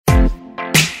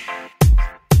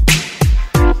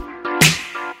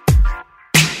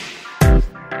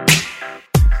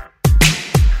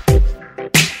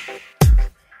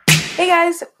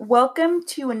guys. Welcome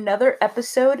to another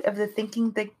episode of the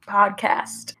Thinking Thick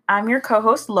podcast. I'm your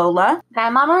co-host, Lola.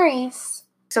 I'm Maurice.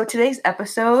 So today's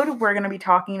episode, we're going to be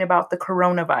talking about the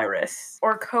coronavirus,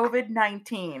 or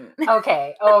COVID-19.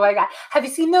 Okay. Oh my God. Have you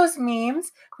seen those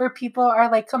memes where people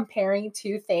are like comparing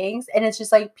two things and it's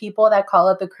just like people that call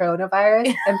it the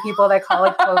coronavirus and people that call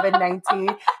it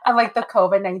COVID-19 and like the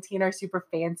COVID-19 are super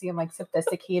fancy and like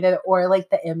sophisticated, or like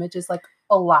the image is like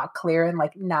a lot clearer and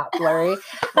like not blurry.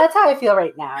 That's how I feel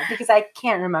right now because I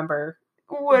can't remember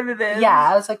what it is.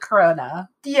 Yeah, I was like Corona.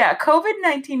 Yeah,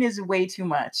 COVID-19 is way too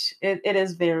much. It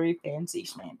is very fancy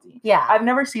schmancy. Yeah. I've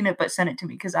never seen it, but send it to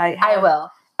me because I will.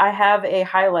 I have a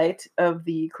highlight of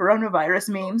the coronavirus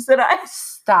memes that I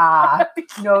Stop.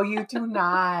 No, you do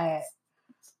not.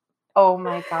 Oh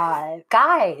my God.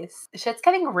 Guys, shit's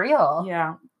getting real.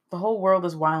 Yeah, the whole world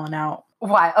is wilding out.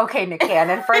 Why? Okay, Nick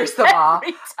Cannon, first of all.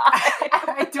 Every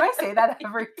time. Do I say that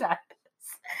every time?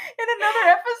 In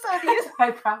another episode,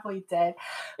 I probably did.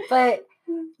 But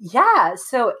yeah,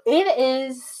 so it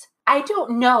is, I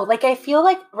don't know. Like, I feel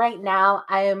like right now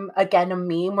I am, again, a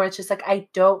meme where it's just like, I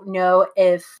don't know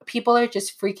if people are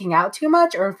just freaking out too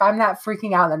much or if I'm not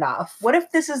freaking out enough. What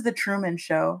if this is the Truman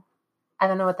Show? I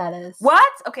don't know what that is.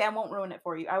 What? Okay, I won't ruin it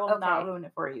for you. I will not ruin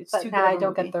it for you. It's but too now good I of a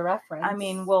don't movie. get the reference. I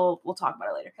mean, we'll talk about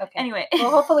it later. Okay. Anyway.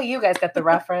 Well, hopefully you guys get the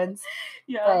reference.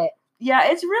 Yeah. But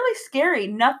yeah, it's really scary.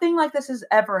 Nothing like this has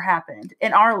ever happened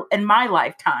in my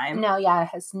lifetime. No, yeah, it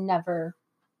has never,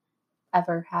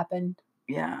 ever happened.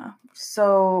 Yeah.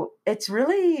 So it's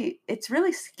really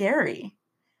scary.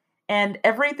 And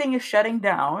everything is shutting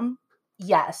down.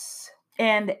 Yes.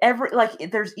 And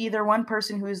there's either one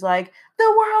person who's like,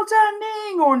 the world's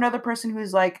ending, or another person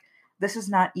who's like, this is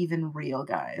not even real,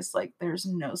 guys. Like, there's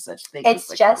no such thing. It's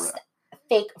just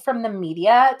fake from the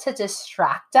media to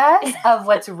distract us of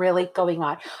what's really going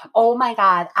on. Oh my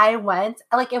God. I went,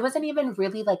 like, it wasn't even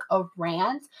really like a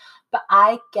rant, but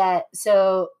I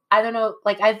don't know,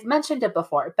 like I've mentioned it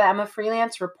before, but I'm a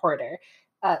freelance reporter.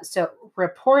 And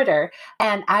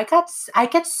I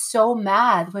get so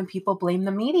mad when people blame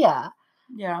the media.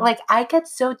 Yeah. Like, I get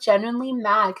so genuinely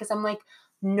mad because I'm like,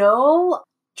 no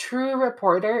true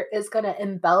reporter is going to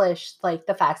embellish like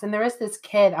the facts. And there was this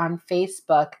kid on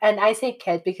Facebook, and I say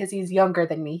kid because he's younger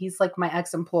than me. He's like my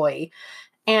ex-employee.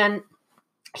 And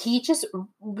he just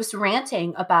was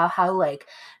ranting about how like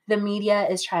the media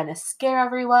is trying to scare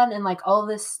everyone and like all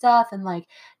this stuff. And like,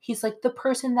 he's like the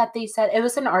person that they said, it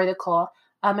was an article.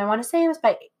 I want to say it was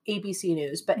by ABC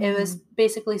News, but it was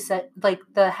basically said, like,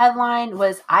 the headline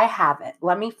was, I have it.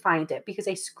 Let me find it because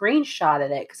I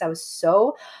screenshotted it because I was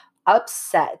so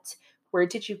upset. Where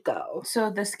did you go?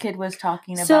 So this kid was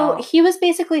talking about... So he was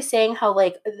basically saying how,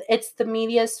 like, it's the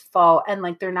media's fault and,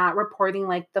 like, they're not reporting,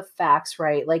 like, the facts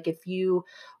right. Like, if you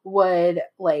would,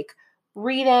 like,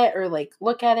 read it or like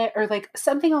look at it or like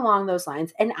something along those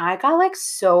lines. And I got like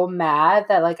so mad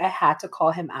that like I had to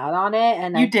call him out on it.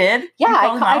 And you did? Yeah,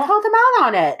 I called him out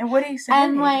on it. And what did he say?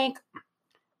 And like,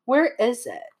 where is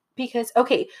it? Because,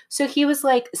 okay, so he was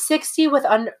like 60 with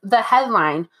the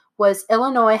headline was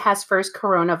Illinois has first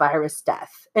coronavirus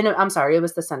death. And I'm sorry, it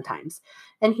was the Sun-Times.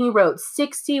 And he wrote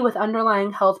 60 with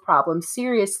underlying health problems.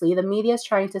 Seriously, the media is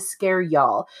trying to scare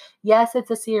y'all. Yes, it's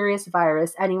a serious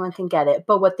virus. Anyone can get it.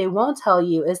 But what they won't tell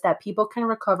you is that people can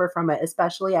recover from it,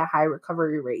 especially at high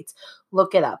recovery rates.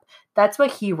 Look it up. That's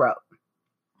what he wrote.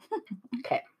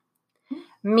 Okay.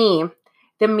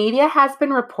 The media has been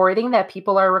reporting that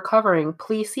people are recovering.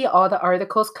 Please see all the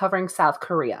articles covering South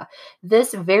Korea.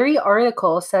 This very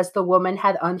article says the woman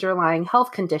had underlying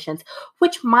health conditions,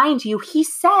 which, mind you, he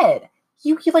said.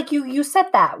 You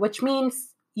said that, which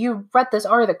means you read this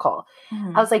article.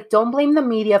 Mm-hmm. I was like, don't blame the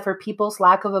media for people's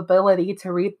lack of ability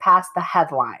to read past the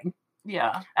headline.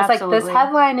 Yeah, it's like, this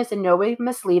headline is in no way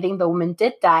misleading. The woman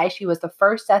did die. She was the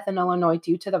first death in Illinois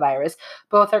due to the virus.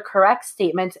 Both are correct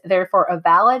statements, therefore a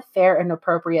valid, fair, and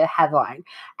appropriate headline.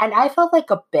 And I felt like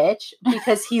a bitch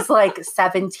because he's like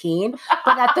 17,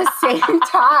 but at the same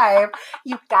time,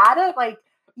 you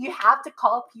have to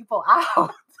call people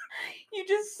out. You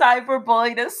just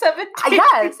cyberbullied a 17.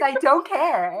 Yes, I don't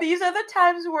care. These are the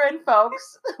times we're in,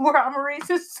 folks, where Maurice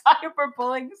is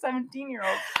cyberbullying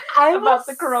 17-year-olds about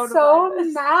the coronavirus. So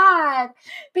mad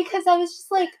because I was just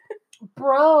like,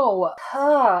 bro,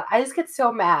 I just get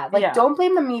so mad. Like, Don't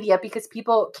blame the media because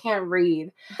people can't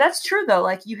read. That's true, though.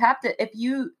 Like, you have to, if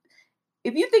you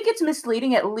think it's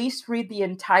misleading, at least read the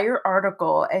entire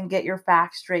article and get your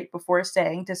facts straight before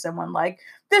saying to someone like,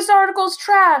 this article's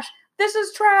trash. This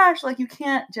is trash. Like, you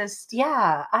can't just...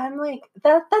 Yeah, I'm like,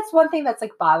 that's one thing that's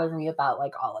like bothering me about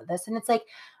like all of this. And it's like,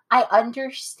 I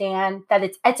understand that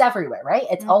it's everywhere, right?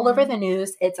 It's all over the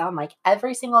news. It's on like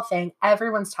every single thing.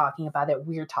 Everyone's talking about it.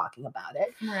 We're talking about it.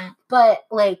 Right. But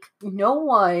like no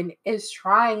one is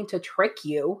trying to trick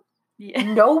you.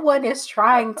 Yeah. No one is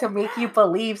trying to make you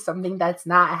believe something that's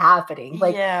not happening.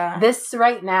 Like this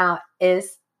right now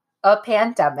is a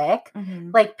pandemic.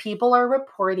 Like people are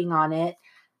reporting on it.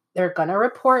 They're going to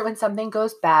report when something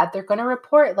goes bad. They're going to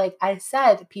report, like I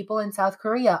said, people in South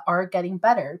Korea are getting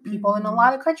better. People in a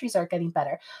lot of countries are getting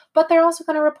better. But they're also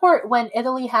going to report when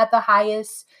Italy had the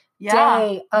highest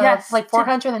day of like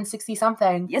 460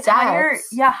 something. It's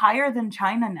higher than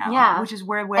China now. Yeah. Which is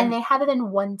where and they had it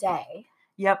in one day.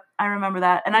 Yep, I remember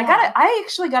that. And I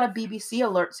actually got a BBC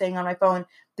alert saying on my phone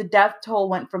the death toll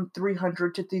went from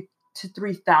 300 to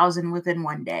 3,000 within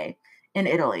one day in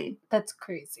Italy. That's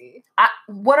crazy.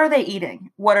 What are they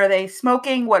eating? What are they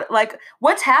smoking?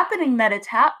 What's happening that it's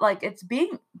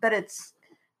it's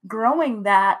growing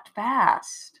that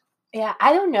fast? Yeah,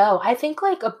 I don't know. I think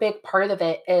like a big part of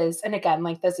it is, and again,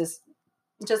 like this is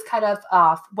just kind of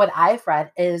off what I've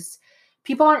read, is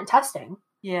people aren't testing.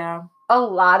 Yeah. A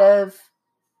lot of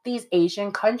these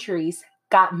Asian countries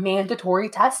got mandatory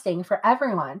testing for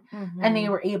everyone. And they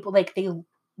were able, like, they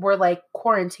were like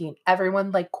quarantine, everyone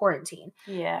like quarantine.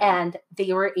 Yeah. And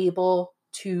they were able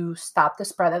to stop the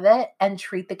spread of it and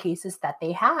treat the cases that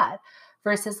they had,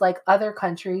 versus like other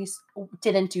countries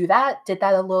did that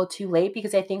a little too late,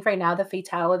 because I think right now the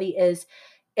fatality is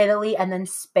Italy, and then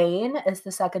Spain is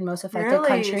the second most affected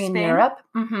country in Europe.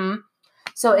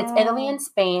 So it's Italy and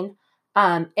Spain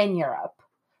in Europe.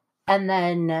 And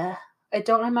then I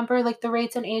don't remember like the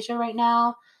rates in Asia right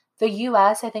now. The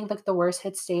U.S., I think like the worst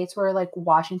hit states were like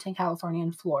Washington, California,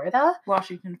 and Florida.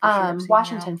 Washington for sure.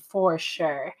 Washington for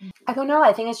sure. I don't know.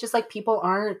 I think it's just like people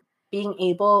aren't being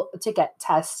able to get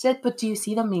tested. But do you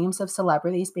see the memes of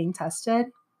celebrities being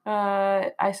tested?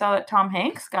 I saw that Tom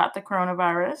Hanks got the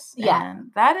coronavirus. Yeah.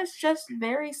 And that is just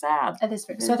very sad. It is.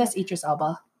 So does Idris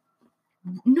Elba.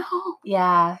 No.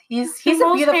 Yeah. He's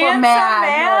a beautiful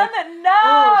man. Like,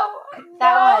 no.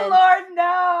 Lord,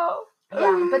 no.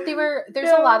 Yeah, but there's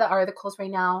a lot of articles right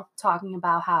now talking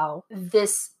about how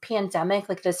this pandemic,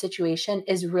 like this situation,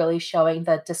 is really showing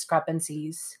the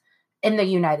discrepancies in the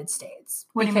United States.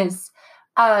 What do you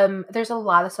mean? There's a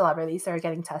lot of celebrities that are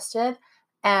getting tested,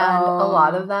 and a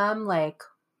lot of them like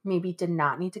maybe did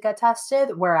not need to get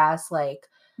tested, whereas like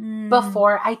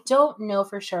before, I don't know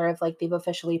for sure if like they've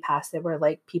officially passed it where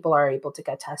like people are able to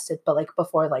get tested, but like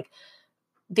before, like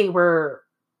they were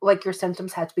like your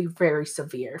symptoms had to be very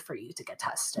severe for you to get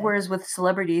tested. Whereas with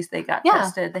celebrities, they got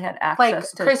tested. They had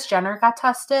access to... Kris Jenner got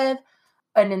tested.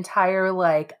 An entire,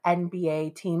 like,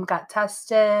 NBA team got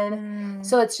tested.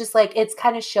 So it's just, like, it's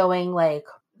kind of showing, like,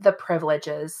 the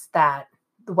privileges that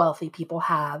the wealthy people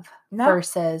have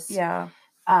versus... Yeah.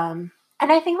 And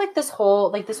I think, like, this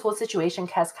whole situation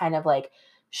has kind of, like,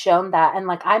 shown that. And,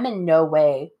 like, I'm in no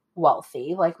way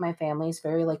wealthy. Like, my family's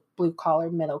very, like, blue-collar,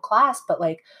 middle class. But,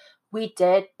 like... we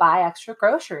did buy extra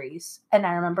groceries. And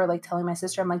I remember like telling my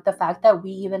sister, I'm like, the fact that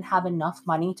we even have enough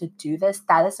money to do this,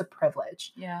 that is a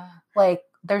privilege. Yeah. Like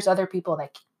there's other people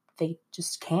that they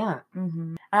just can't.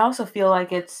 I also feel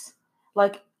like it's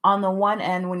like on the one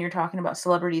end, when you're talking about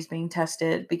celebrities being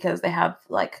tested because they have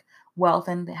like wealth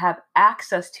and they have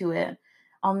access to it.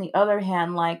 On the other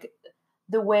hand, like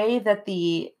the way that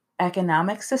the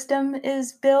economic system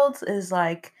is built is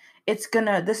like,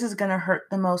 this is gonna hurt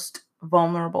the most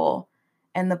vulnerable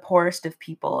and the poorest of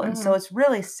people. And so it's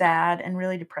really sad and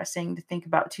really depressing to think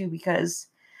about too, because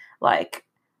like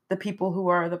the people who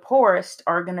are the poorest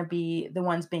are going to be the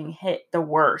ones being hit the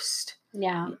worst.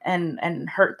 Yeah. And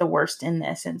hurt the worst in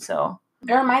this. And so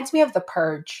it reminds me of The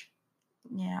Purge.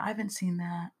 Yeah, I haven't seen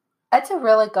that. It's a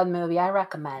really good movie. I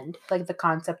recommend. Like the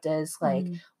concept is like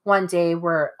one day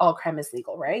where all crime is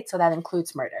legal, right? So that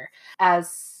includes murder.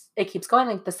 As it keeps going,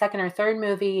 like the second or third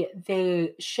movie,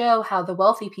 they show how the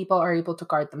wealthy people are able to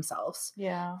guard themselves.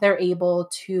 Yeah. They're able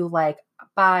to like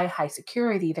buy high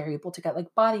security. They're able to get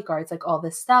like bodyguards, like all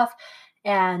this stuff.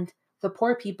 And the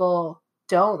poor people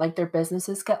don't, like their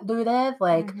businesses get looted.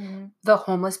 Like the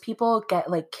homeless people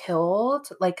get like killed,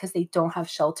 like because they don't have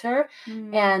shelter.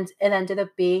 And it ended up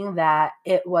being that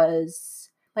it was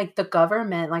like the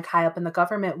government, like high up in the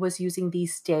government was using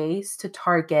these days to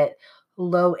target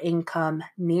low-income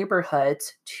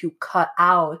neighborhoods to cut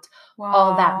out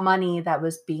all that money that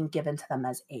was being given to them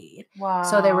as aid.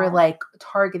 So they were like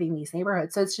targeting these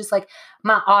neighborhoods. So it's just like, I'm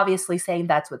not obviously saying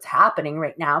that's what's happening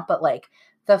right now, but like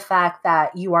the fact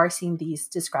that you are seeing these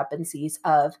discrepancies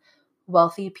of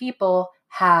wealthy people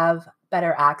have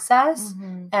better access,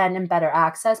 Mhm. and in better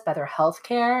access, better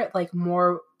healthcare, like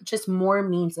more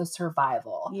means of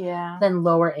survival Yeah. than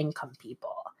lower income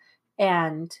people.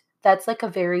 And that's like a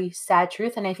very sad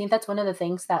truth. And I think that's one of the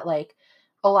things that like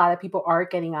a lot of people are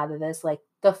getting out of this, like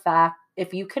the fact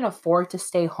if you can afford to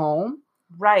stay home,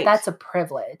 Right. that's a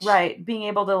privilege. Right. Being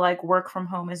able to like work from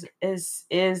home is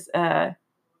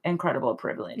incredible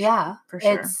privilege. Yeah, for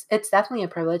sure. It's definitely a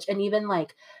privilege. And even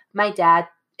like my dad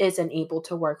isn't able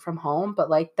to work from home, but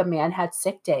like the man had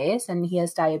sick days and he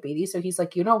has diabetes. So he's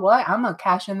like, you know what? I'm going to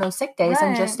cash in those sick days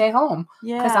and just Right. stay home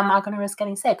because I'm Yeah. not going to risk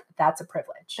getting sick. That's a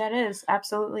privilege. That is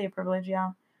absolutely a privilege.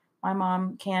 Yeah. My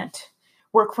mom can't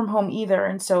work from home either.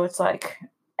 And so it's like,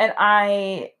 and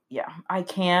I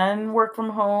can work from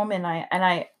home, and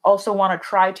I also want to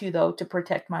try to, though, to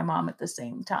protect my mom at the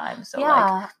same time. So like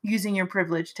Yeah. using your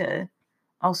privilege to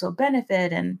also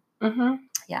benefit, and Mm-hmm.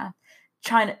 yeah,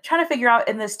 trying to figure out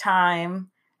in this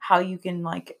time how you can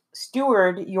like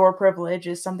steward your privilege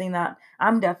is something that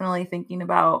I'm definitely thinking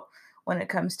about when it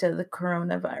comes to the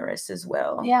coronavirus as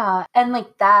well. Yeah, and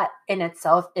like that in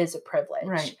itself is a privilege.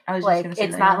 Right. I was just Like gonna say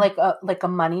it's that, not yeah. like a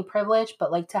money privilege,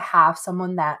 but like to have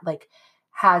someone that like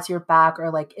has your back or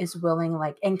like is willing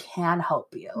like and can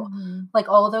help you. Mhm. Like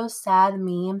all those sad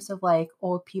memes of like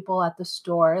old people at the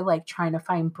store like trying to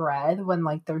find bread when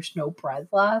like there's no bread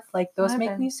left. Like those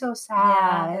make me so Yeah,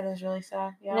 sad. that is really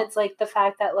sad. And Yeah. it's like the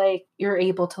fact that like you're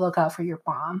able to look out for your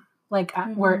mom. Like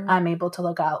Mhm. I'm able to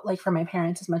look out like for my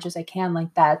parents as much as I can.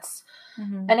 Like that's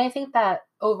Mhm. and I think that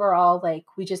overall, like,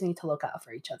 we just need to look out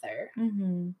for each other.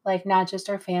 Mhm. Like, not just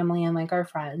our family and, like, our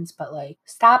friends, but, like,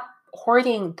 stop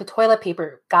hoarding the toilet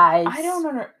paper, guys. I don't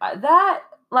know that.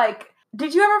 Like,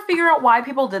 did you ever figure out why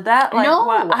people did that? Like, No.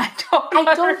 why? I don't get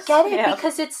it understand.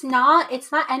 because it's not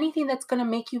anything that's going to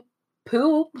make you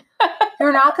poop.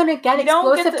 You're not going to get You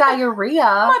don't get explosive diarrhea.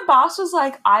 My boss was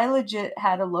like, I legit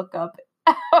had to look up.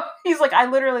 He's like, I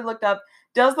literally looked up,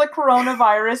 does the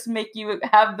coronavirus make you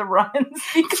have the runs?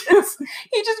 Because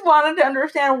he just wanted to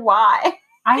understand why.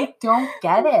 I don't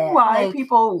get it. Why Like,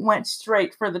 people went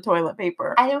straight for the toilet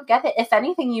paper. I don't get it. If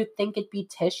anything, you'd think it'd be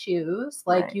tissues.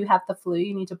 Like, Right. you have the flu,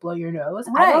 you need to blow your nose.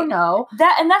 Right. I don't know.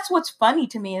 That's what's funny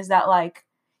to me is that, like,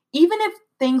 even if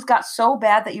things got so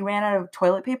bad that you ran out of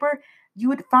toilet paper, you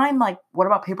would find, like, what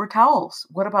about paper towels?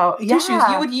 What about tissues?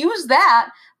 You would use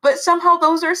that, but somehow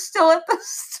those are still at the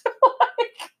store.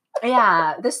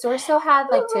 Yeah, the store still had,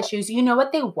 like, tissues. You know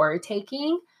what they were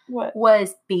taking? What?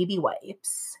 Was baby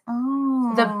wipes.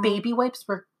 Oh. The baby wipes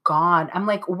were gone. I'm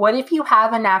like, what if you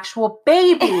have an actual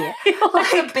baby?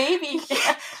 Like a baby.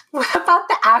 What about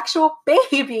the actual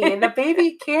baby? The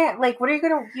baby can't. Like, what are you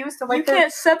going to use to wipe their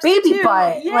baby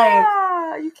butt?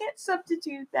 Yeah, you can't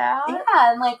substitute that.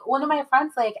 Yeah, and like one of my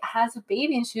friends like has a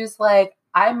baby, and she was like,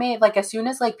 I made like as soon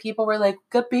as like people were like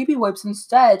get baby wipes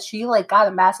instead, she like got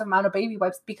a massive amount of baby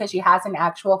wipes because she has an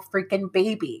actual freaking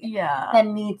baby. Yeah, that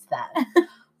needs them.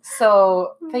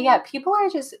 So, but yeah, people are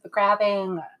just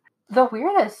grabbing the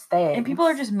weirdest things. And people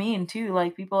are just mean too.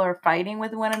 Like people are fighting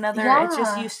with one another. Yeah. It's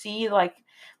just you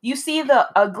see the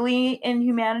ugly in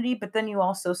humanity, but then you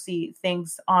also see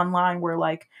things online where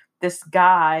like this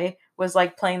guy was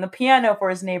like playing the piano for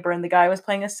his neighbor and the guy was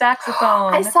playing a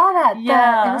saxophone. I saw that.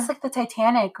 Yeah. It was like the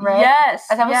Titanic, right? Yes.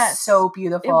 That was so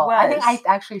beautiful. It was. I think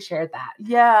I actually shared that.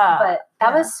 Yeah. But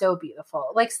that was so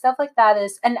beautiful. Like stuff like that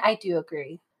is, and I do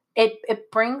agree. It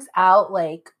brings out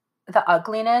like the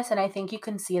ugliness, and I think you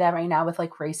can see that right now with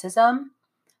like racism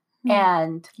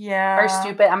and or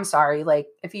stupid. I'm sorry, like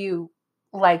if you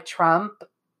like Trump,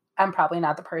 I'm probably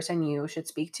not the person you should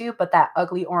speak to, but that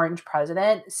ugly orange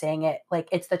president saying it like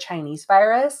it's the Chinese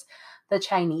virus. The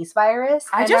Chinese virus.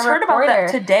 I just heard about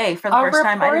that today for the first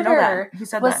time. I didn't know that. He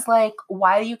said was like,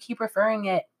 why do you keep referring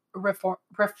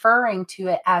to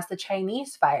it as the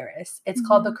Chinese virus? It's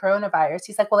called the coronavirus.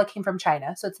 He's like, well, it came from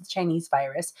China, so it's the Chinese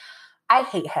virus. I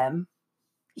hate him.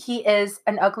 He is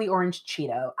an ugly orange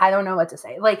Cheeto. I don't know what to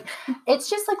say. Like, it's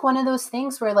just like one of those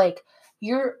things where like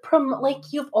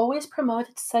you've always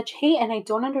promoted such hate, and I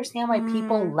don't understand why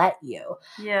people let you.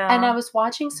 Yeah. And I was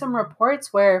watching some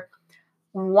reports where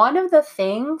one of the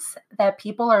things that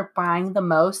people are buying the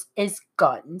most is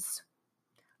guns.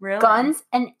 Really? Guns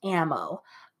and ammo.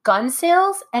 Gun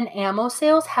sales and ammo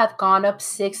sales have gone up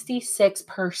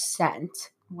 66%.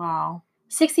 Wow.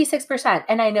 66%.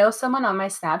 And I know someone on my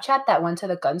Snapchat that went to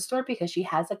the gun store because she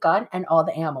has a gun and all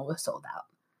the ammo was sold out.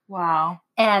 Wow.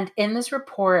 And in this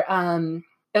report, it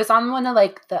was on one of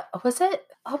like was it?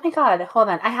 Oh my God, hold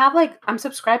on. I'm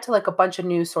subscribed to like a bunch of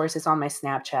news sources on my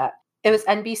Snapchat. It was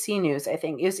NBC News, I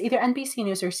think. It was either NBC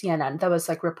News or CNN that was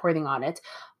like reporting on it.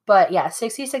 But yeah,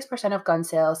 66%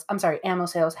 of ammo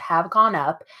sales have gone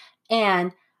up.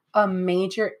 and a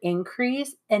major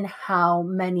increase in how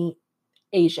many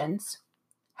Asians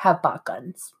have bought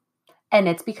guns. And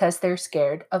it's because they're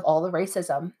scared of all the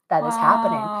racism that is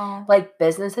happening. Like,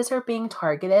 businesses are being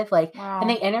targeted. Like, and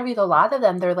they interviewed a lot of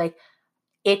them. They're like,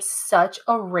 it's such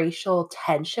a racial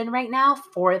tension right now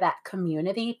for that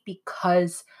community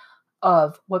because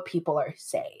of what people are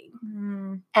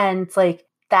saying. And like,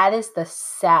 that is the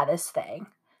saddest thing.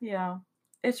 Yeah,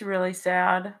 it's really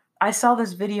sad. I saw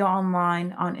this video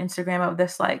online on Instagram of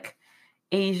this like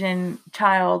Asian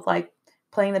child like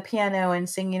playing the piano and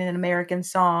singing an American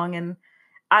song, and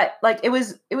I like it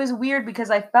was weird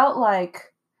because I felt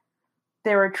like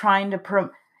they were trying to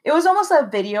it was almost a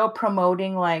video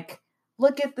promoting like,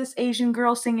 look at this Asian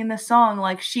girl singing this song,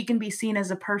 like she can be seen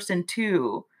as a person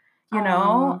too, you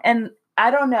know? And I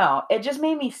don't know, it just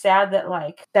made me sad that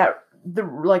like that the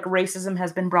like racism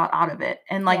has been brought out of it,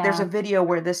 and like there's a video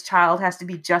where this child has to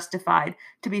be justified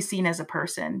to be seen as a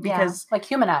person because like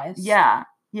humanized. Yeah,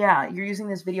 you're using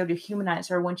this video to humanize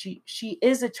her when she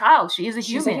is a child, she's a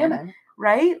human,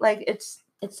 right? Like it's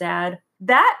sad.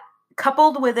 That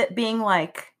coupled with it being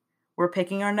like we're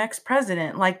picking our next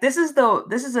president, like this is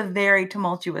a very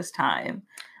tumultuous time.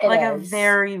 A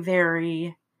very,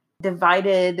 very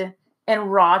divided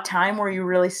and raw time where you're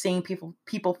really seeing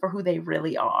people for who they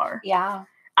really are. Yeah.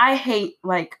 I hate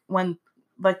like when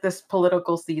like this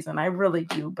political season, I really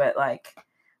do, but like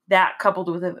that coupled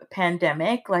with a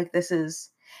pandemic, like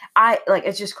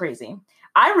it's just crazy.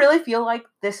 I really feel like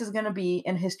this is going to be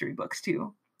in history books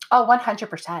too. Oh,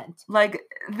 100%. Like,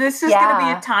 this is going to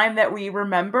be a time that we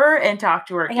remember and talk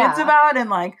to our kids about. And,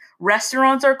 like,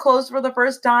 restaurants are closed for the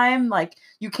first time. Like,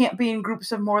 you can't be in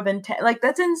groups of more than 10. Like,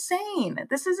 that's insane.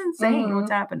 This is insane what's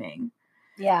happening.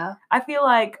 Yeah. I feel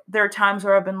like there are times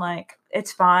where I've been like,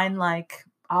 it's fine. Like,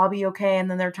 I'll be okay. And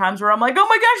then there are times where I'm like, oh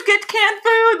my gosh, get canned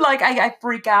food. Like, I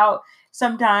freak out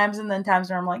sometimes. And then times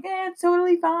where I'm like, it's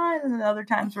totally fine. And then other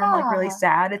times where I'm, like, really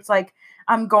sad. It's like,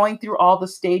 I'm going through all the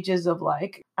stages of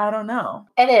like, I don't know.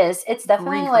 It is. It's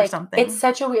definitely like, it's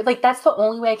such a weird, like, that's the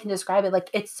only way I can describe it. Like,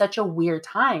 it's such a weird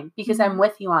time because I'm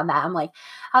with you on that. I'm like,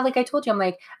 I told you, I'm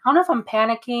like, I don't know if I'm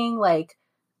panicking, like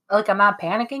I'm not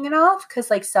panicking enough.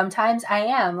 Cause like, sometimes I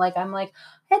am like, I'm like,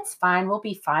 it's fine. We'll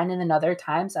be fine. And then other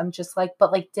times I'm just like,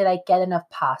 but like, did I get enough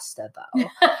pasta though?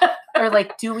 Or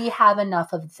like, do we have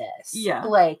enough of this? Yeah.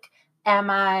 Like, am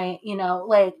I,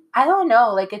 like, I don't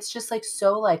know. Like, it's just like,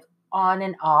 so like, on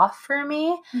and off for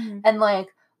me. And like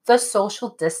the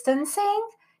social distancing,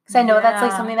 because I know that's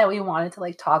like something that we wanted to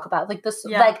like talk about, like this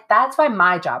like that's why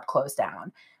my job closed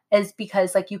down, is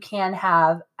because like you can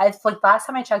have, I like last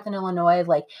time I checked in Illinois,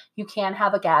 like you can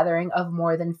have a gathering of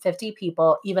more than 50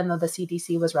 people even though the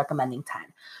CDC was recommending 10.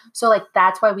 So like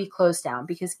that's why we closed down,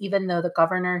 because even though the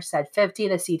governor said 50,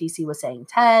 the CDC was saying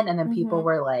 10, and then people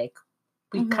were like,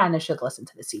 we kind of should listen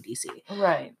to the CDC.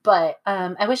 Right. But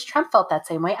I wish Trump felt that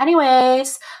same way.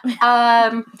 Anyways,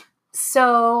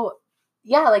 so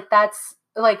yeah, like that's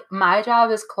like my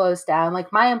job is closed down.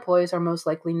 Like my employees are most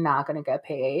likely not going to get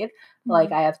paid.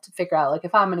 Like I have to figure out like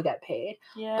if I'm going to get paid.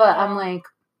 Yeah. But I'm like,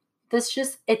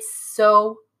 it's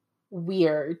so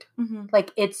weird.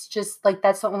 Like it's just like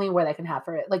that's the only word I can have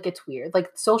for it. Like it's weird.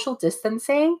 Like social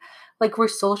distancing, like we're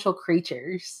social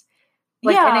creatures.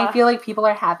 Like, and I feel like people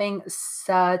are having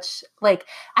such, like,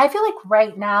 I feel like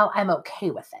right now I'm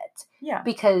okay with it. Yeah.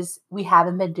 Because we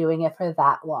haven't been doing it for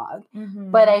that long.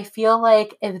 But I feel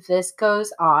like if this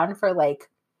goes on for like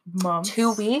months.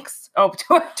 2 weeks. Oh,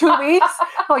 2 weeks?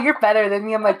 Oh, you're better than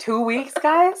me. I'm like, 2 weeks,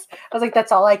 guys? I was like,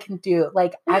 that's all I can do.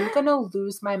 Like, I'm going to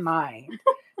lose my mind.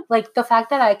 Like, the fact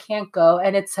that I can't go,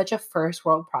 and it's such a first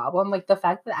world problem, like, the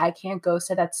fact that I can't go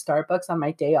sit at Starbucks on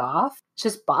my day off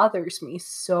just bothers me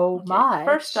so much.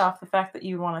 First off, the fact that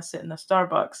you want to sit in the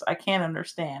Starbucks, I can't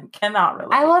understand. Cannot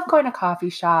relate. I love going to coffee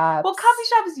shops. Well, coffee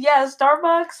shops, yes.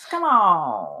 Starbucks, come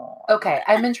on. Okay,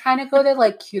 I've been trying to go to,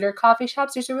 like, cuter coffee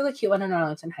shops. There's a really cute one in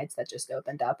Arlington Heights that just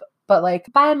opened up. But,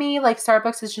 like, by me, like,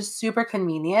 Starbucks is just super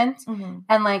convenient.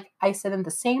 And, like, I sit in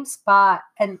the same spot.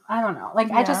 And I don't know.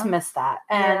 Like, I just miss that.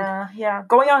 And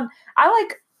going on, I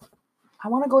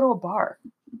want to go to a bar.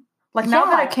 Like now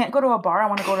that I can't go to a bar, I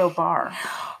want to go to a bar.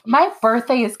 My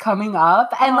birthday is coming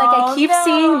up, and like I keep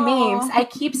seeing memes. I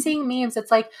keep seeing memes. It's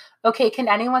like, okay, can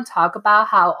anyone talk about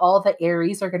how all the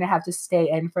Aries are going to have to stay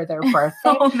in for their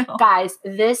birthday? Guys,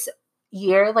 this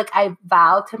year, like I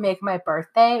vowed to make my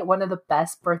birthday one of the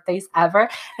best birthdays ever.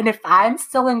 And if I'm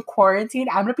still in quarantine,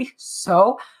 I'm going to be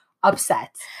so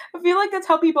upset. I feel like that's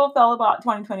how people felt about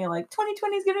 2020. Like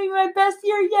 2020 is gonna be my best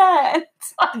year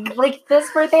yet. Like this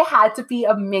birthday had to be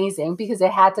amazing because it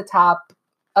had to top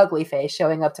ugly face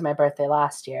showing up to my birthday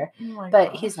last year. Oh my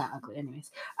But gosh. he's not ugly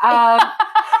anyways. Had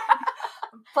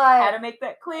But to make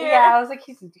that clear. yeah, I was like,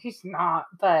 he's not.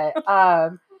 But I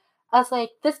was like,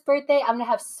 this birthday, I'm gonna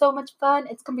have so much fun.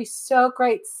 It's gonna be so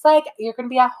great. Psych, you're gonna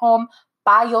be at home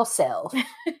by yourself.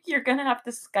 You're gonna have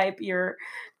to Skype your.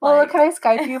 Well, Like... can I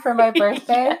Skype you for my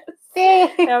birthday?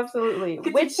 Yes, Thanks. absolutely.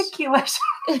 Get Which tequila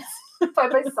shots by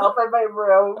myself in my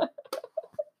room.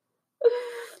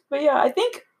 But yeah, I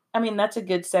think, I mean, that's a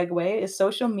good segue, is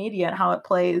social media and how it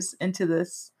plays into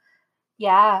this.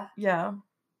 Yeah. Yeah.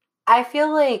 I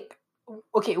feel like,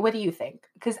 okay, what do you think?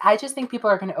 Because I just think people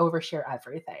are going to overshare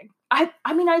everything. I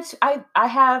mean, I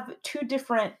have two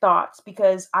different thoughts,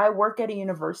 because I work at a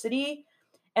university,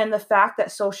 and the fact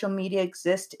that social media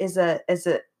exists is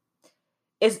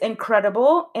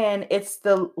incredible, and it's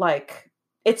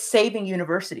it's saving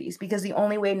universities, because the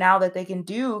only way now that they can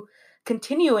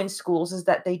continue in schools is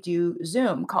that they do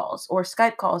Zoom calls or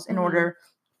Skype calls in order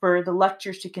for the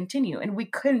lectures to continue. And we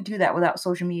couldn't do that without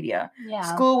social media. Yeah.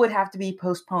 School would have to be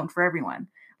postponed for everyone.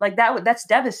 Like that's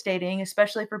devastating,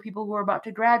 especially for people who are about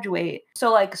to graduate.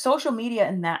 So like social media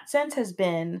in that sense has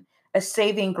been a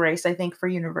saving grace, I think, for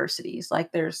universities.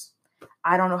 Like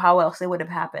I don't know how else it would have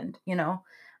happened,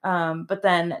 but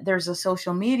then there's a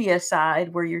social media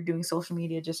side where you're doing social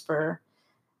media just for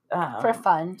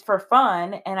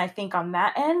fun. And I think on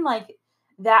that end, like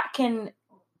that can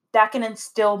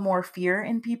instill more fear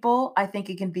in people. I think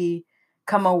it can become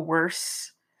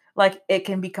it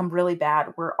can become really bad,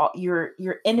 where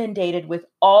you're inundated with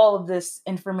all of this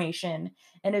information,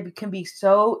 and it can be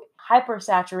so hyper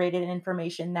saturated in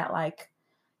information that like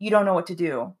you don't know what to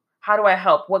do. How do I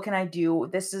help? What can I do?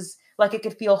 This is like, it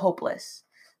could feel hopeless.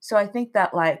 So I think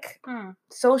that like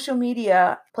social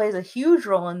media plays a huge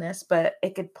role in this, but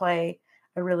it could play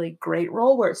a really great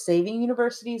role where it's saving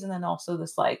universities, and then also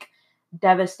this like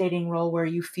devastating role where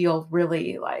you feel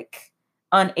really like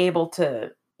unable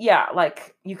to,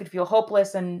 like you could feel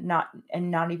hopeless and not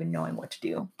even knowing what to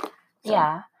do. So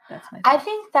yeah. That's my thought. I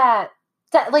think that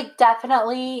like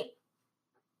definitely,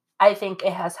 I think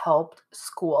it has helped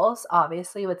schools,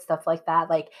 obviously, with stuff like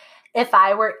that. Like, if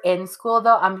I were in school,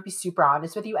 though, I'm going to be super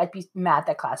honest with you, I'd be mad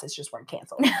that classes just weren't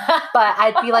canceled. But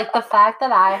I'd be like, the fact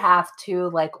that I have to,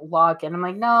 like, log in, I'm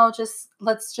like, no,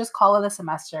 let's just call it a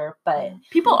semester. But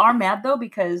people are mad, though,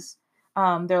 because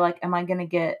they're like, am I going to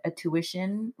get a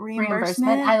tuition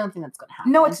reimbursement? I don't think that's going to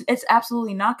happen. No, it's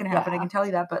absolutely not going to happen. Yeah. I can tell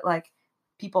you that. But, like,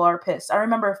 people are pissed. I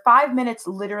remember 5 minutes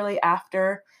literally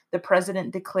after the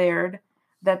president declared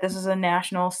that this is a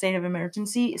national state of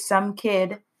emergency, some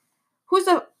kid who's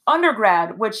an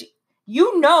undergrad, which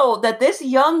that this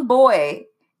young boy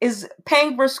is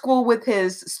paying for school with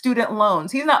his student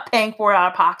loans. He's not paying for it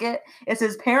out of pocket. It's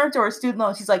his parents or his student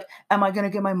loans. He's like, am I going to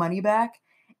get my money back?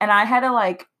 And I had to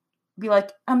like be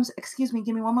like, excuse me,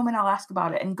 give me one moment. I'll ask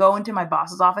about it, and go into my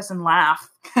boss's office and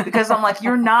laugh, because I'm like,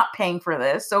 you're not paying for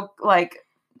this. So like,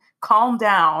 calm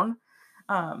down.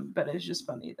 But it's just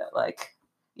funny that like,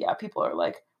 yeah, people are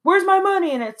like, where's my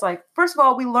money? And it's like, first of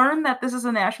all, we learned that this is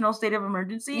a national state of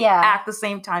emergency at the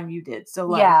same time you did. So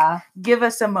like, give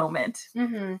us a moment.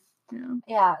 Mm-hmm.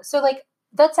 Yeah. So like,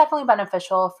 that's definitely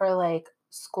beneficial for like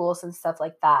schools and stuff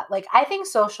like that. Like, I think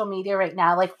social media right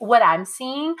now, like what I'm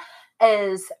seeing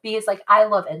is, because like I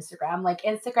love Instagram. Like,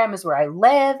 Instagram is where I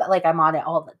live. Like, I'm on it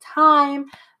all the time.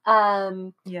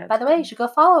 By the way, you should go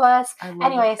follow us.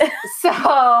 Anyways,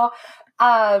 so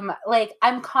like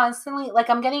I'm constantly like,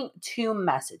 I'm getting 2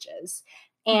 messages,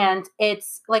 and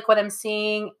it's like, what I'm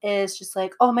seeing is just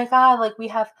like, oh my God, like we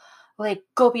have like,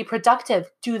 go be productive,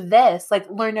 do this, like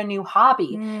learn a new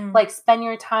hobby, like spend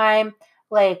your time,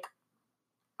 like,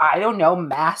 I don't know,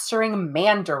 mastering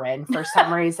Mandarin for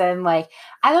some reason. Like,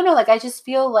 I don't know, like I just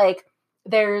feel like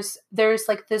there's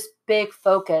like this big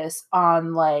focus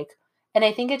on like, and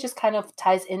I think it just kind of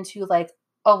ties into like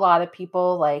a lot of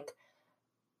people like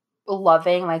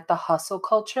loving like the hustle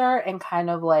culture, and kind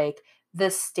of like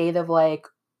this state of like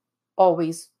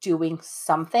always doing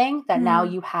something, that now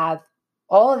you have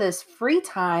all of this free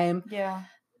time. Yeah.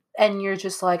 And you're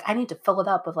just like, I need to fill it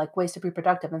up with like ways to be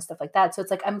productive and stuff like that. So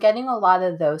it's like, I'm getting a lot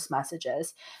of those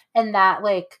messages, and that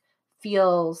like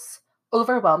feels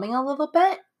overwhelming a little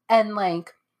bit. And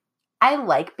like, I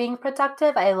like being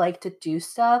productive. I like to do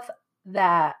stuff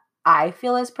that I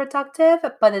feel is productive,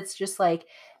 but it's just like,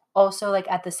 also like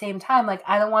at the same time, like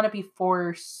I don't want to be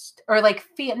forced, or like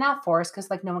not forced, because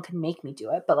like no one can make me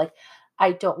do it, but like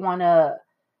I don't want to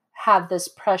have this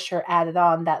pressure added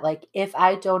on that like, if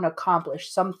I don't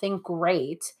accomplish something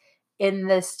great in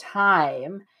this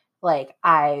time, like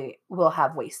I will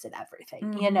have wasted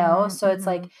everything, So it's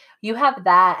like, you have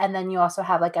that, and then you also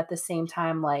have like at the same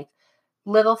time like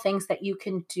little things that you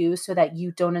can do so that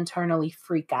you don't internally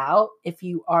freak out if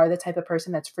you are the type of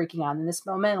person that's freaking out in this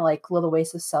moment, like little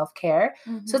ways of self-care.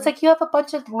 So it's like you have a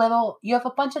bunch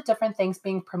of different things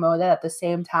being promoted at the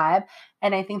same time,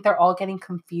 and I think they're all getting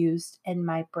confused in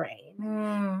my brain.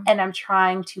 And I'm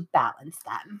trying to balance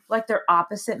them. Like they're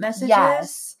opposite messages?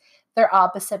 Yes. They're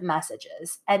opposite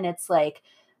messages. And it's like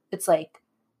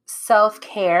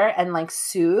self-care and like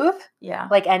soothe. Yeah.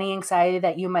 Like any anxiety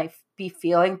that you might be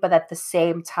feeling, but at the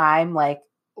same time, like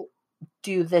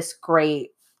do this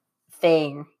great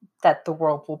thing that the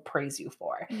world will praise you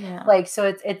for. Yeah. Like,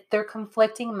 so they're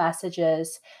conflicting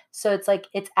messages. So it's like,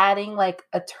 it's adding like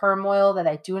a turmoil that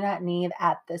I do not need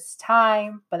at this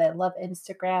time, but I love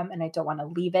Instagram and I don't want to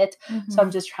leave it. So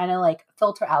I'm just trying to like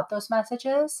filter out those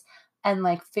messages and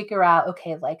like figure out,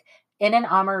 okay, like in an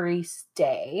Amaris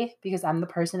day, because I'm the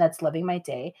person that's living my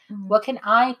day, what can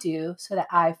I do so that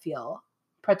I feel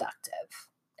productive?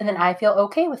 And then I feel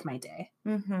okay with my day.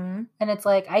 And it's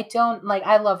like,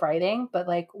 I love writing, but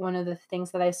like one of the things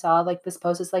that I saw, like this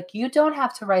post is like, you don't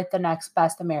have to write the next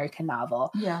best American novel.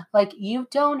 Yeah. Like you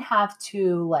don't have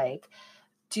to like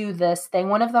do this thing.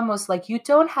 One of them was like, you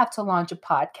don't have to launch a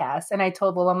podcast. And I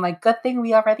told Will, I'm like, good thing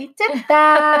we already did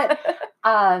that.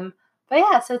 But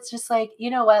yeah, so it's just like, you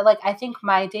know what? Like, I think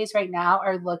my days right now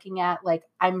are looking at like,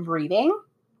 I'm reading.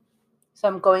 So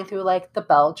I'm going through like the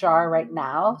Bell Jar right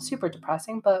now. Super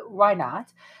depressing, but why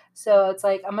not? So it's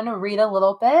like, I'm going to read a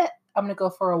little bit. I'm going to go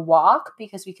for a walk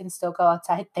because we can still go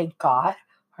outside. Thank God.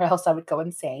 Or else I would go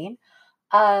insane.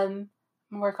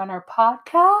 Work on our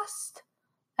podcast.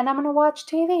 And I'm going to watch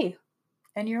TV.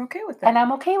 And you're okay with that. And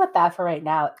I'm okay with that for right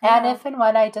now. Yeah. And if and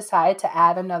when I decide to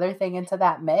add another thing into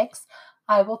that mix,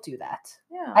 I will do that.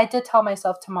 Yeah. I did tell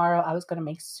myself tomorrow I was going to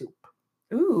make soup.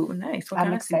 Ooh, nice.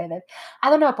 I'm excited. I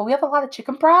don't know, but we have a lot of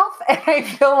chicken broth, and I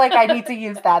feel like I need to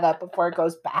use that up before it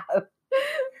goes bad.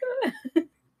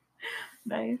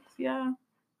 Nice, yeah.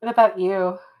 What about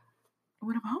you?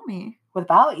 What about me? What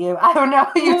about you? I don't know.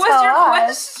 You what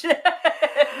was your question?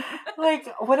 Like,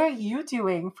 what are you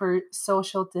doing for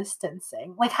social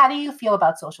distancing? Like, how do you feel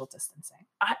about social distancing?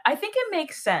 I think it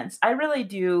makes sense. I really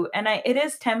do. And it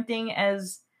is tempting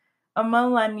as a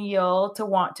millennial to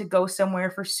want to go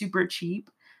somewhere for super cheap.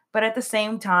 But at the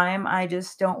same time, I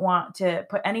just don't want to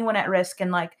put anyone at risk. And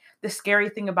like the scary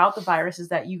thing about the virus is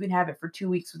that you can have it for 2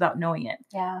 weeks without knowing it.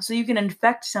 Yeah. So you can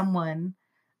infect someone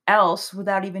else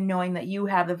without even knowing that you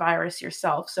have the virus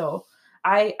yourself. So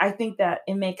I think that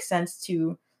it makes sense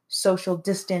to social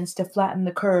distance, to flatten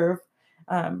the curve.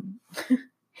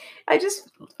 I just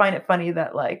find it funny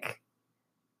that like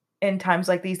in times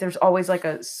like these, there's always like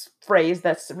a phrase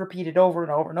that's repeated over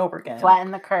and over and over again.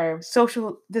 Flatten the curve.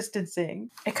 Social distancing.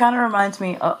 It kind of reminds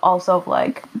me also of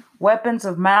like weapons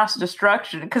of mass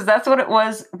destruction, because that's what it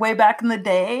was way back in the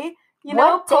day. You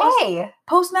know, day?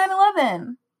 Post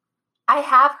 9/11. I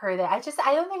have heard it. I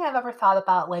don't think I've ever thought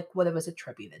about like what it was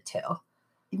attributed to.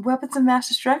 Weapons of mass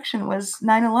destruction was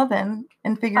 9/11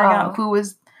 and figuring out who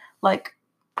was like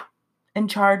in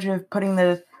charge of putting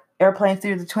the airplane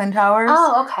through the Twin Towers.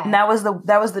 Oh, okay. And that was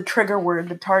the trigger word,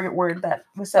 the target word that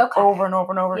was said over and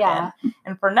over and over again.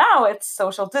 And for now, it's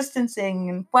social distancing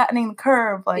and flattening the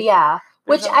curve. Like, yeah,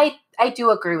 which I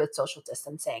do agree with social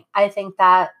distancing. I think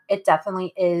that it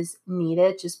definitely is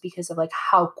needed just because of like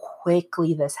how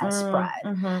quickly this has spread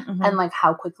and like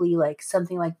how quickly like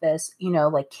something like this, you know,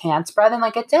 like can spread and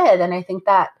like it did. And I think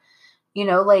that, you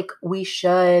know, like we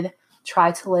should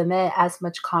try to limit as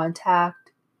much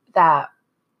contact that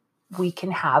we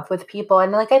can have with people.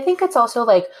 And like, I think it's also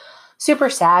like super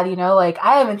sad, you know, like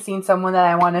I haven't seen someone that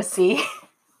I want to see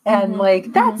and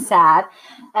like, that's sad.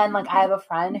 And like, I have a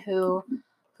friend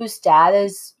whose dad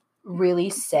is really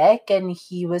sick and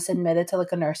he was admitted to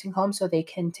like a nursing home so they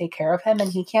can take care of him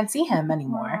and he can't see him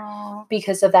anymore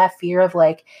because of that fear of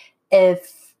like,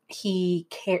 if he's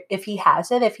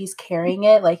carrying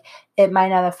it, like it might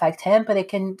not affect him, but it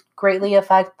can greatly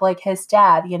affect like his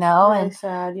dad, you know? Really and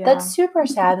sad, yeah. That's super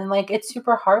sad and like it's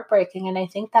super heartbreaking. And I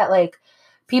think that like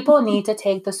people need to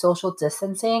take the social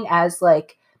distancing as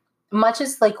like much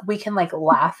as like we can like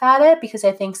laugh at it, because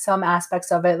I think some aspects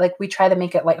of it, like we try to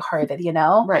make it lighthearted, you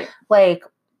know? Right. Like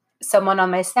someone on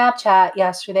my Snapchat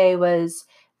yesterday was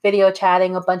video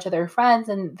chatting a bunch of their friends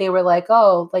and they were like,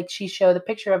 oh, like she showed a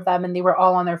picture of them and they were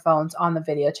all on their phones on the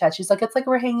video chat. She's like, it's like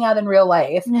we're hanging out in real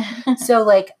life. So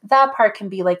like that part can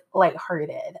be like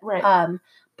lighthearted. Right.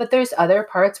 But there's other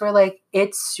parts where like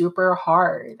it's super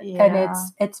hard and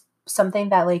it's something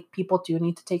that like people do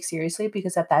need to take seriously,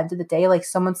 because at the end of the day, like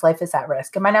someone's life is at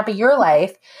risk. It might not be your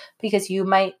life because you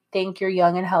might think you're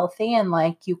young and healthy and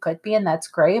like you could be, and that's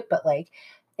great. But like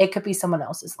it could be someone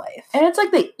else's life. And it's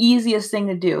like the easiest thing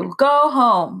to do. Go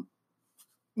home.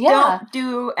 Yeah. Don't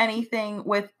do anything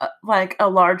with like a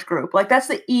large group. Like that's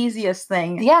the easiest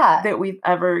thing that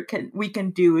we can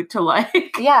do to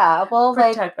like well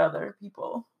protect other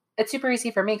people. It's super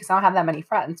easy for me because I don't have that many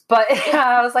friends. But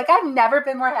I was like, I've never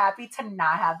been more happy to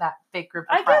not have that big group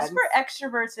of friends. I guess for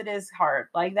extroverts it is hard.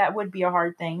 Like that would be a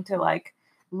hard thing to like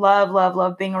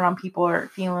love being around people or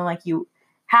feeling like you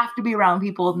have to be around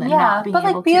people and then not being able to.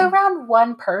 But like be around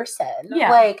one person. Yeah.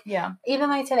 Like even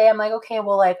like today I'm like, okay,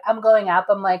 well like I'm going up.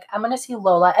 I'm like, I'm gonna see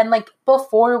Lola. And like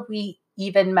before we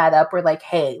even met up, we're like,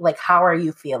 hey, like how are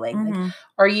you feeling? Mm-hmm. Like,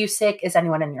 are you sick? Is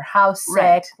anyone in your house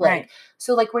sick? Right.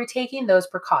 So like we're taking those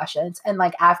precautions. And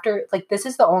like after like this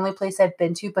is the only place I've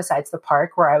been to besides the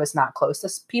park where I was not close to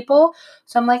people.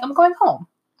 So I'm like, I'm going home.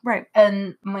 Right.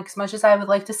 And I'm like, as much as I would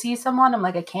like to see someone, I'm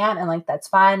like, I can't, and like that's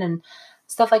fine. And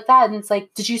stuff like that. And it's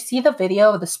like, did you see the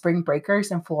video of the spring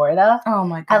breakers in Florida? Oh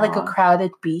my God. At like a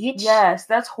crowded beach? Yes,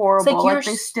 that's horrible. Like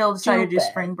they still decided to do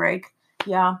spring break.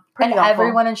 Yeah. Pretty awful.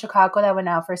 Everyone in Chicago that went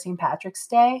out for St. Patrick's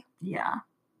Day. Yeah.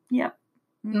 Yep.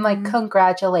 Mm-hmm. I'm like,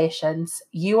 congratulations.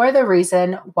 You are the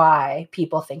reason why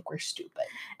people think we're stupid.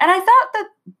 And I thought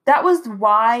that was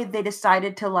why they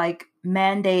decided to like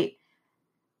mandate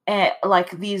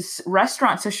like these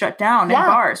restaurants to shut down and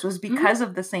bars was because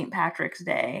of the St. Patrick's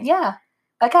Day. Yeah.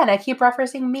 Again, I keep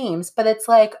referencing memes, but it's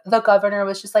like the governor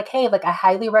was just like, hey, like I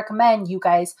highly recommend you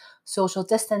guys social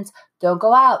distance, don't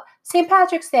go out. St.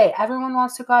 Patrick's Day, everyone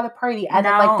wants to go out to party. And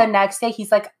then like the next day,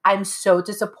 he's like, I'm so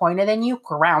disappointed in you,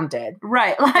 grounded.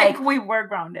 Right. Like we were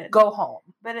grounded. Go home.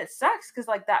 But it sucks because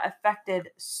like that affected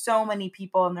so many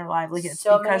people and their livelihoods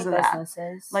because of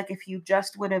businesses. That. Like if you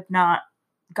just would have not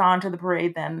gone to the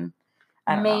parade, then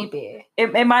I don't know.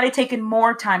 It might have taken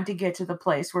more time to get to the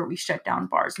place where we shut down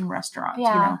bars and restaurants.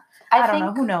 Yeah. You know? I don't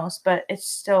know. Who knows? But it's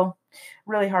still a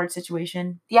really hard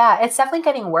situation. Yeah, it's definitely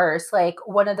getting worse. Like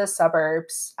one of the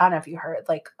suburbs, I don't know if you heard,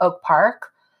 like Oak Park,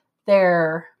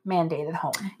 they're mandated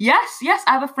home. Yes.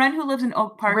 I have a friend who lives in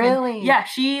Oak Park. Really? Yeah,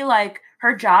 she like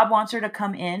her job wants her to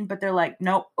come in, but they're like,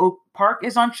 nope, Oak Park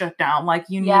is on shutdown. Like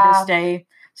you need to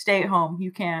stay at home.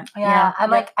 You can't. Yeah.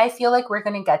 I'm like, I feel like we're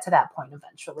gonna get to that point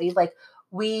eventually. Like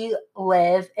we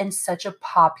live in such a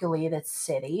populated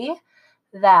city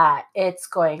that it's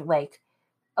going like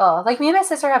me and my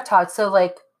sister have talked. So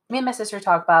like me and my sister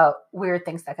talk about weird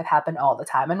things that could happen all the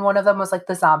time. And one of them was like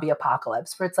the zombie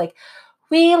apocalypse, where it's like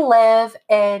we live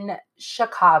in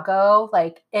Chicago.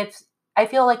 Like if I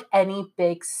feel like any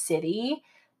big city,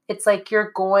 it's like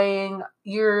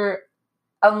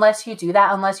unless you do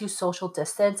that, unless you social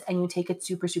distance and you take it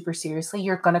super, super seriously,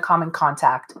 you're going to come in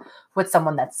contact with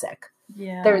someone that's sick.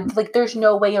 Yeah. There's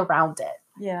no way around it.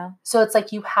 Yeah. So it's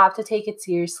like you have to take it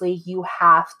seriously. You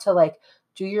have to like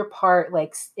do your part.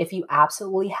 Like if you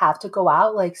absolutely have to go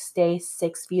out, like stay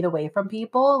 6 feet away from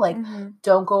people. Like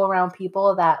don't go around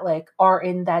people that like are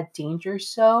in that danger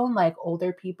zone, like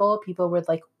older people with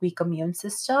like weak immune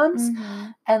systems.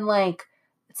 And like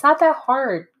it's not that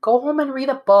hard. Go home and read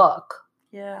a book.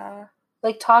 Yeah.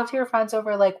 Like talk to your friends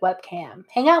over like webcam.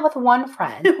 Hang out with one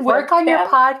friend. Work on your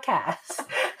podcast.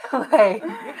 Like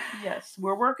yes,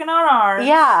 we're working on ours.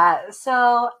 Yeah.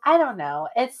 So I don't know.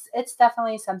 It's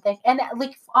definitely something. And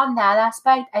like on that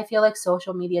aspect, I feel like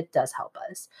social media does help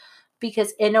us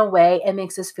because in a way it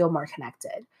makes us feel more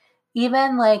connected.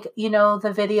 Even like, you know,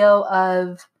 the video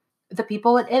of the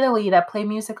people in Italy that play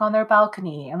music on their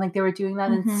balcony and like they were doing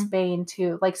that in Spain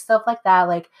too. Like stuff like that.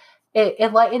 Like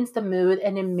it lightens the mood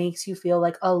and it makes you feel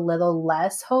like a little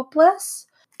less hopeless.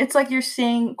 It's like you're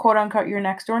seeing quote unquote your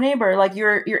next door neighbor. Like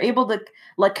you're able to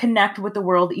like connect with the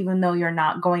world even though you're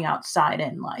not going outside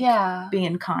and like be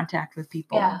in contact with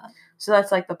people. Yeah. So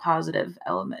that's like the positive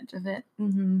element of it.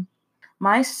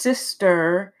 My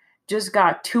sister just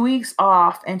got 2 weeks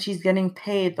off and she's getting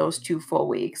paid those 2 full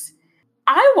weeks.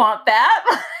 I want that.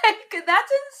 Like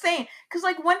that's insane. Because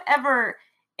like whenever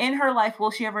in her life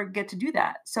will she ever get to do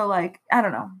that? So like I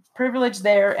don't know, privilege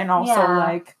there, and also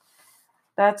like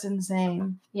that's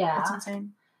insane. Yeah, that's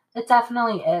insane. It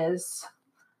definitely is.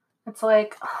 It's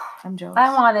like I'm jealous.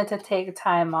 I wanted to take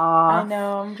time off. I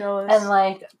know, I'm jealous. And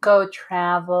like go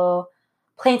travel.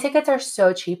 Plane tickets are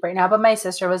so cheap right now, but my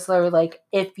sister was literally like,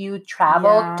 if you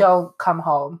travel, don't come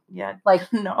home. Yeah,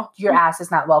 like no, your ass is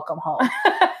not welcome home.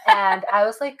 And I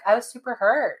was super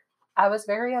hurt. I was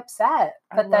very upset.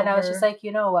 But then I was just like,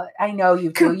 you know what? I know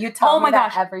you do. You tell me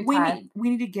that every time. We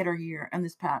need to get her here on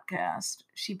this podcast.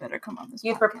 She better come on this podcast.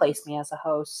 You'd replace me as a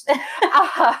host.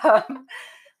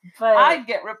 But I'd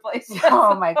get replaced.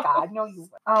 oh my God, no, you.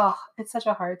 Oh, it's such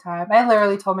a hard time. I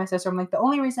literally told my sister, I'm like, the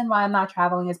only reason why I'm not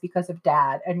traveling is because of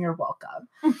Dad, and you're welcome.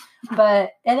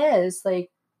 But it is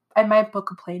like, I might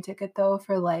book a plane ticket though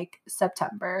for like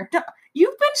September.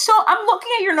 You've been I'm looking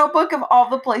at your notebook of all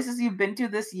the places you've been to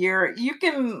this year. You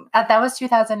can. That was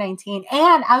 2019,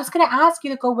 and I was gonna ask you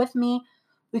to go with me.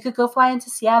 We could go fly into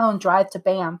Seattle and drive to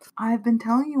Banff. I've been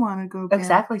telling you want to go. Banff.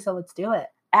 Exactly, so let's do it.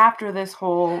 After this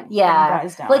whole thing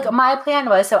dies down. Like my plan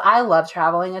was, so I love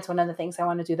traveling. It's one of the things I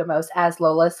want to do the most. As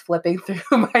Lola's flipping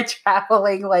through my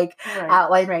traveling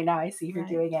outline right now, I see her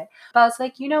doing it. But I was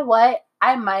like, you know what?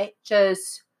 I might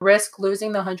just risk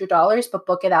losing the $100, but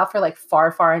book it out for like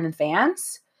far, far in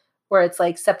advance, where it's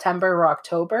like September or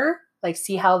October. Like,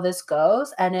 see how this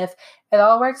goes. And if it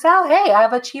all works out, hey, I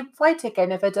have a cheap flight ticket.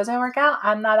 And if it doesn't work out,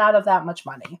 I'm not out of that much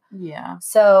money. Yeah.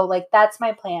 So like, that's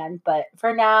my plan. But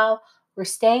for now, we're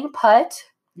staying put.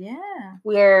 Yeah.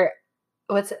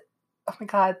 Oh my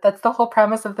God, that's the whole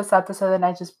premise of this episode, and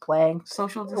I just blanked.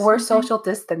 We're social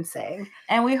distancing.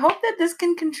 And we hope that this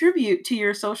can contribute to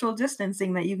your social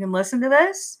distancing, that you can listen to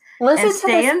this.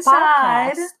 Stay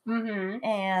inside. Mm-hmm.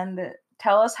 And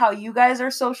tell us how you guys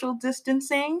are social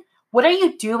distancing. What are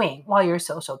you doing while you're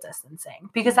social distancing?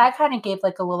 Because I kind of gave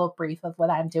like a little brief of what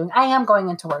I'm doing. I am going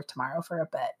into work tomorrow for a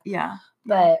bit. Yeah.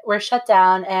 But we're shut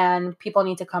down and people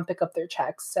need to come pick up their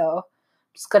checks. So I'm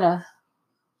just going to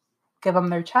give them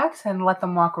their checks and let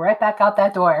them walk right back out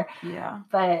that door. Yeah.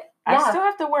 But I still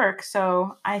have to work.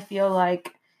 So I feel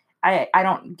like I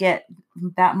don't get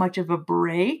that much of a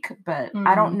break, but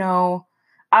I don't know.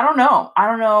 I don't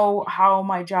know how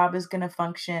my job is going to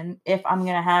function, if I'm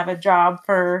going to have a job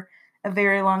for a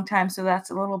very long time. So that's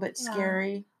a little bit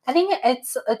scary. I think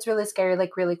it's really scary,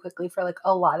 like really quickly for like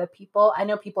a lot of people. I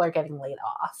know people are getting laid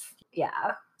off.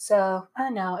 Yeah. So I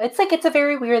don't know. It's like, it's a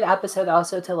very weird episode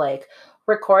also to like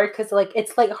record, because like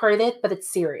it's lighthearted, but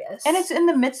it's serious. And it's in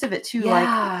the midst of it too. Yeah.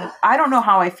 Like, I don't know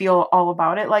how I feel all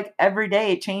about it. Like every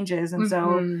day it changes. And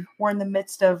so we're in the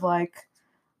midst of like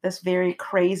this very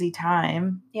crazy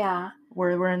time. Yeah.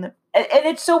 Where we're in the, and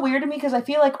it's so weird to me because I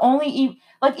feel like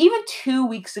even 2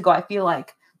 weeks ago, I feel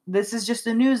like this is just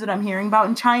the news that I'm hearing about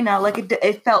in China. Like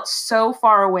it felt so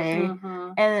far away,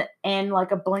 and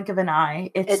like a blink of an eye,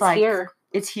 it's like here.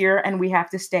 It's here, and we have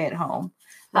to stay at home.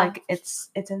 Like it's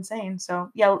insane. So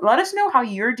yeah, let us know how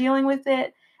you're dealing with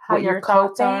it, how your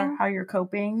thoughts are, how you're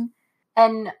coping,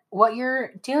 and what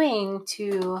you're doing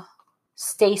to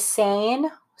stay sane,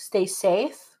 stay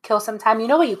safe. Kill some time. You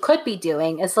know what you could be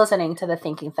doing is listening to the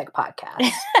Thinking Thick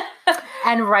podcast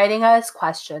and writing us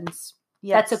questions.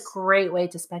 Yes. That's a great way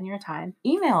to spend your time.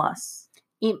 Email us.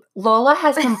 Lola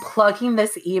has been plugging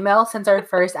this email since our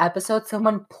first episode.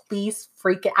 Someone please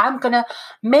freak it. I'm going to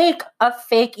make a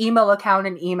fake email account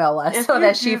and email us so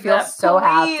that she feels so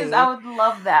happy. I would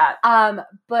love that.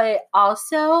 But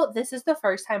also, this is the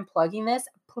first time plugging this.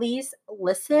 Please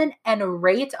listen and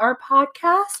rate our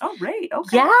podcast. Oh, rate.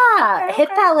 Okay. Yeah. Okay. Hit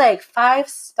that like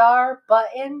 5-star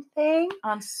button thing.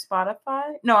 On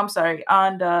Spotify? No, I'm sorry.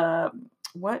 On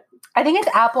what? I think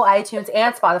it's Apple, iTunes,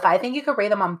 and Spotify. I think you could rate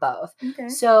them on both. Okay.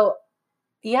 So,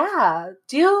 yeah.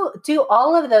 Do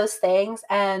all of those things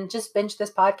and just binge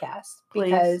this podcast.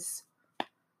 Please. Because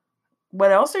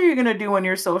what else are you going to do when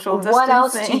you're social distancing? What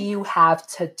else do you have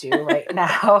to do right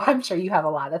now? I'm sure you have a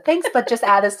lot of things, but just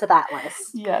add us to that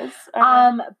list. Yes.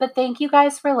 But thank you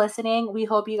guys for listening. We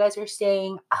hope you guys are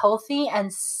staying healthy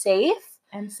and safe.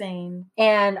 And sane.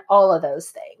 And all of those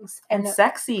things. And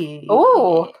sexy.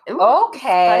 Ooh,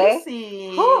 okay. Spicy.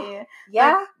 Ooh,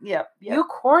 yeah? Like, yep. You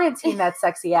quarantine that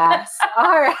sexy ass.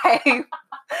 All right.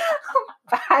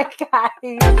 Bye,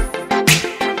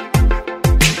 guys.